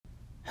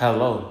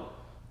Hello,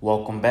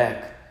 welcome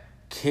back,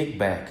 kick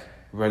back,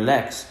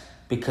 relax,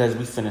 because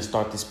we finna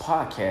start this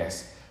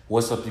podcast.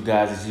 What's up, you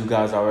guys? As you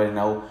guys already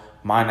know,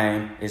 my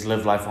name is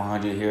Live Life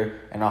 100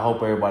 here, and I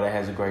hope everybody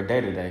has a great day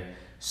today.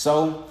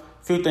 So,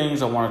 a few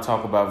things I want to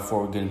talk about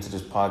before we get into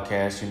this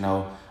podcast.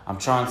 I'm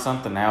trying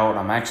something out.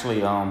 I'm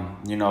actually,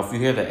 if you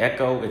hear the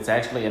echo, it's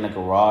actually in the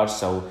garage,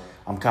 so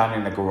I'm kind of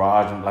in the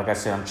garage, and like I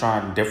said, I'm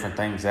trying different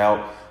things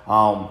out.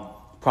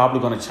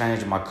 Probably gonna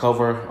change my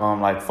cover,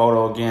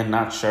 photo again,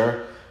 not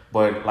sure.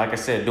 But like I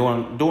said,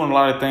 doing a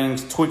lot of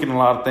things, tweaking a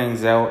lot of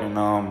things out, and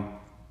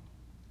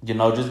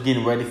just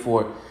getting ready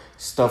for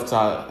stuff to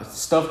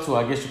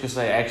I guess you could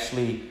say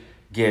actually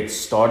get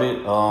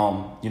started.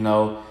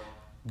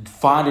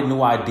 Finding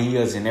new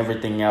ideas and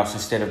everything else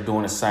instead of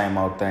doing the same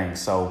old thing.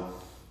 So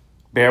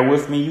bear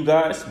with me, you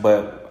guys,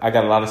 but I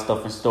got a lot of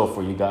stuff in store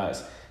for you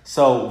guys.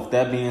 So with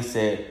that being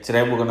said,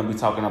 today we're gonna be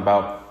talking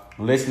about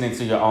listening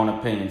to your own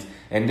opinions,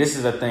 and this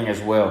is a thing as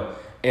well.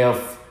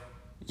 If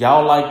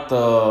y'all like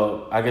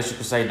I guess you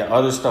could say the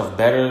other stuff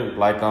better,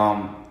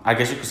 I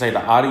guess you could say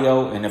the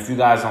audio. And if you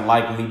guys don't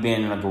like me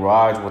being in the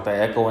garage with the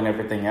echo and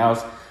everything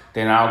else,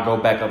 then I'll go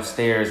back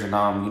upstairs and,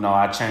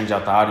 I change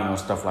out the audio and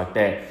stuff like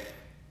that.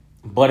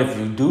 But if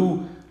you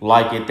do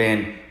like it,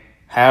 then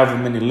however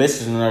many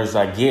listeners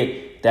I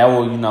get, that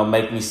will,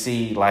 make me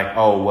see like,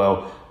 oh,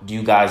 well, do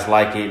you guys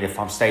like it if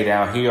I'm stay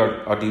down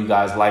here or do you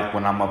guys like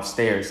when I'm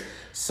upstairs?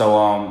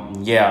 So,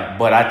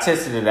 but I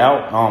tested it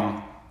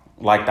out,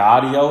 like the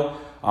audio.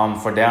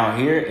 For down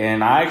here,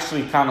 and I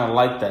actually kind of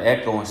like the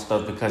echo and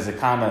stuff because it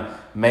kind of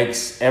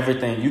makes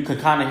everything, you can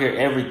kind of hear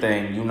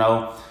everything,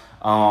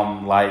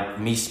 like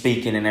me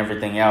speaking and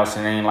everything else,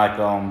 and it ain't like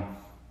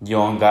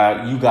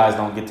you guys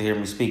don't get to hear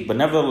me speak. But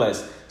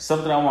nevertheless,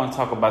 something I want to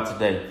talk about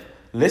today: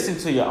 listen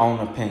to your own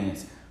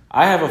opinions.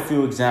 I have a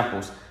few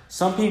examples.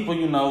 Some people,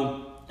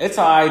 it's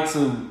alright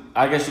to,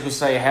 I guess you could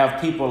say, have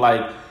people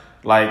like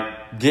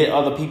get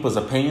other people's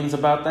opinions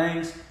about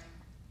things.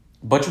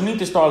 But you need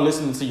to start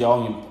listening to your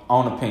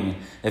own opinion.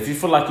 If you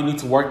feel like you need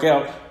to work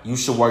out, you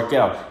should work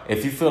out.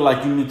 If you feel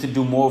like you need to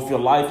do more with your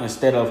life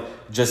instead of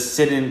just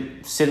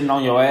sitting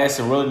on your ass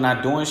and really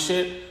not doing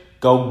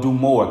shit, go do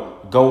more.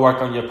 Go work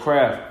on your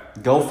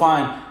craft. Go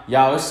find,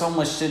 there's so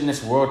much shit in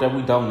this world that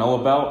we don't know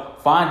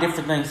about. Find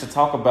different things to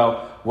talk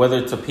about,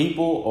 whether to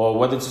people or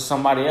whether to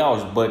somebody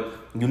else. But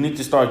you need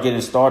to start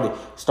getting started.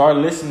 Start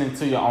listening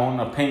to your own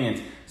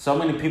opinions. So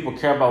many people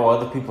care about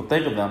what other people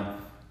think of them.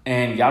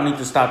 And y'all need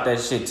to stop that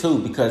shit too,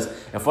 because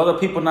if other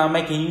people not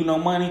making you no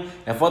money,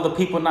 if other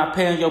people not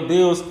paying your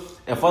bills,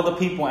 if other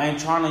people ain't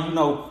trying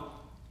to,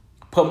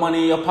 put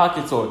money in your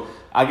pockets or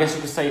I guess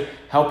you could say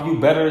help you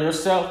better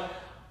yourself,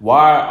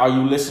 why are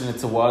you listening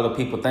to what other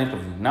people think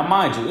of you? Now,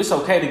 mind you, it's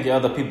okay to get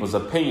other people's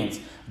opinions,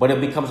 but it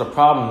becomes a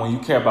problem when you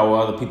care about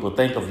what other people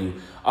think of you.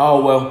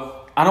 Oh, well,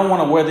 I don't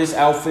want to wear this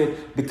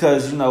outfit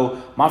because,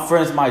 my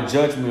friends might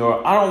judge me,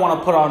 or I don't want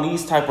to put on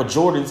these type of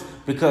Jordans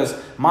because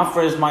my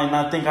friends might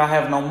not think I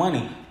have no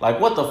money. Like,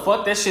 what the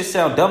fuck? That shit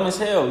sound dumb as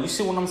hell. You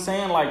see what I'm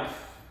saying? Like,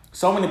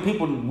 so many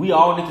people, we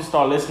all need to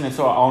start listening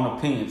to our own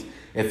opinions.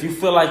 If you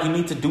feel like you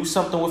need to do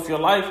something with your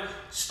life,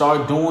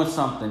 start doing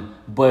something.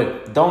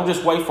 But don't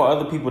just wait for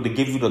other people to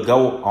give you the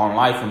go on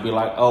life and be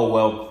like, oh,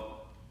 well,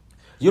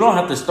 you don't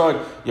have to start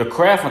your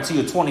craft until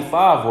you're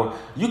 25, or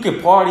you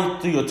can party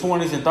through your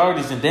 20s and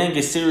 30s and then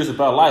get serious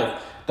about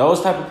life.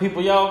 Those type of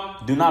people,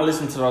 y'all, do not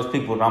listen to those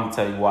people, and I'm going to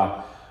tell you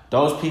why.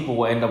 Those people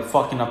will end up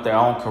fucking up their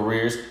own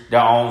careers,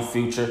 their own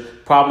future,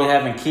 probably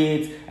having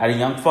kids at a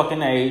young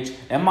fucking age.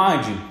 And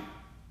mind you,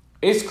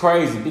 it's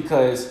crazy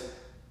because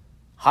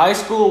high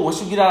school,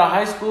 once you get out of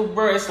high school,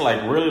 bro, it's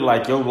like really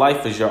like your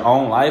life is your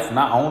own life.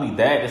 Not only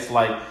that, it's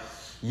like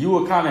you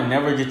will kind of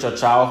never get your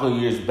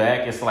childhood years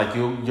back. It's like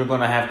you're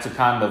going to have to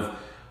kind of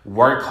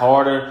work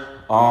harder.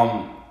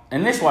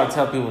 And this is what I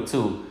tell people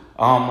too.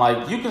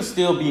 You can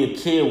still be a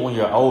kid when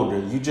you're older.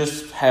 You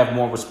just have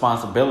more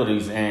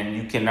responsibilities and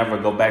you can never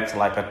go back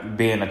to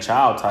being a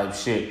child type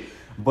shit.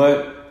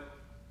 But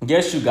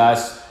yes, you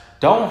guys,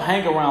 don't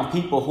hang around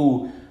people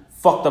who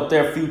fucked up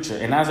their future.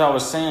 And as I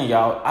was saying,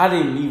 y'all, I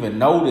didn't even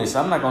know this.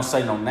 I'm not going to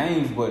say no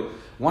names, but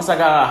once I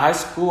got out of high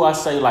school, I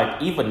say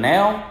even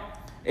now,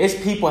 it's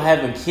people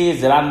having kids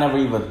that I never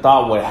even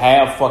thought would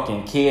have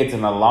fucking kids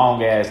in a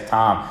long ass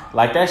time.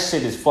 Like, that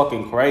shit is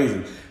fucking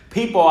crazy.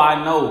 People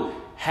I know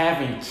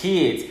having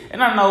kids,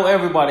 and I know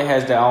everybody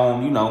has their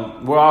own,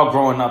 we're all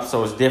growing up,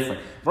 so it's different.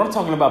 But I'm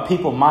talking about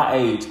people my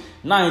age,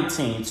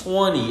 19,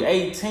 20,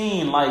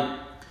 18,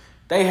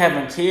 they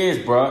having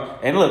kids, bro.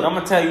 And look, I'm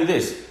going to tell you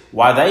this.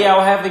 While they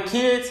out having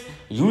kids,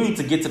 you need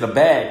to get to the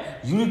bag.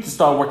 You need to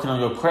start working on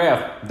your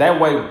craft.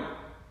 That way,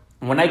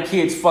 when they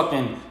kids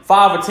fucking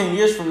 5 or 10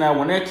 years from now,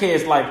 when their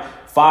kids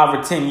 5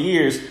 or 10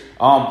 years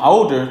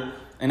older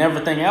and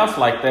everything else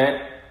like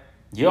that,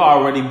 you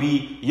already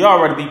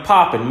be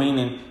popping,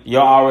 meaning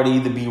you'll already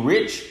either be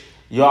rich,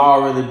 you'll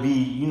already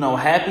be,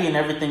 happy and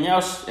everything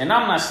else. And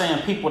I'm not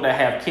saying people that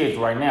have kids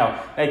right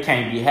now, they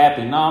can't be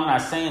happy. No, I'm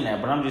not saying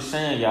that, but I'm just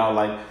saying,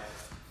 y'all,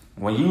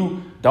 when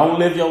you don't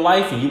live your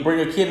life and you bring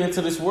a kid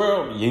into this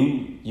world,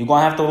 you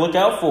gonna have to look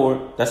out for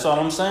it. That's all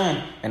I'm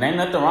saying. And ain't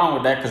nothing wrong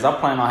with that, because I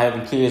plan on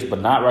having kids, but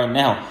not right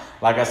now.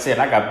 Like I said,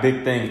 I got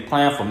big things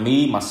planned for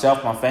me,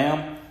 myself, my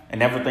fam,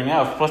 and everything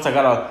else. Plus, I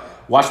gotta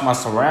watch my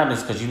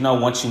surroundings, because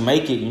once you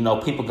make it,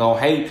 people gonna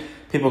hate,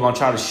 people gonna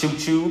try to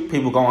shoot you,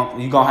 you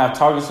gonna have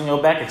targets on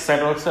your back,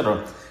 etc.,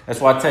 etc. That's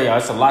why I tell y'all,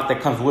 it's a lot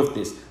that comes with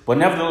this. But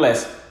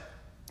nevertheless,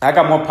 I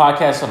got more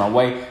podcasts on the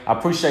way. I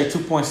appreciate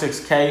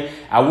 2.6K.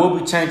 I will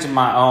be changing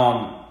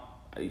my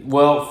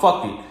well,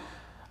 fuck it.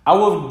 I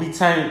will be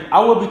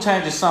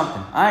changing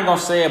something. I ain't gonna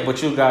say it,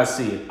 but you guys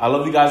see it. I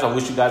love you guys. I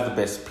wish you guys the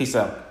best. Peace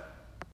out.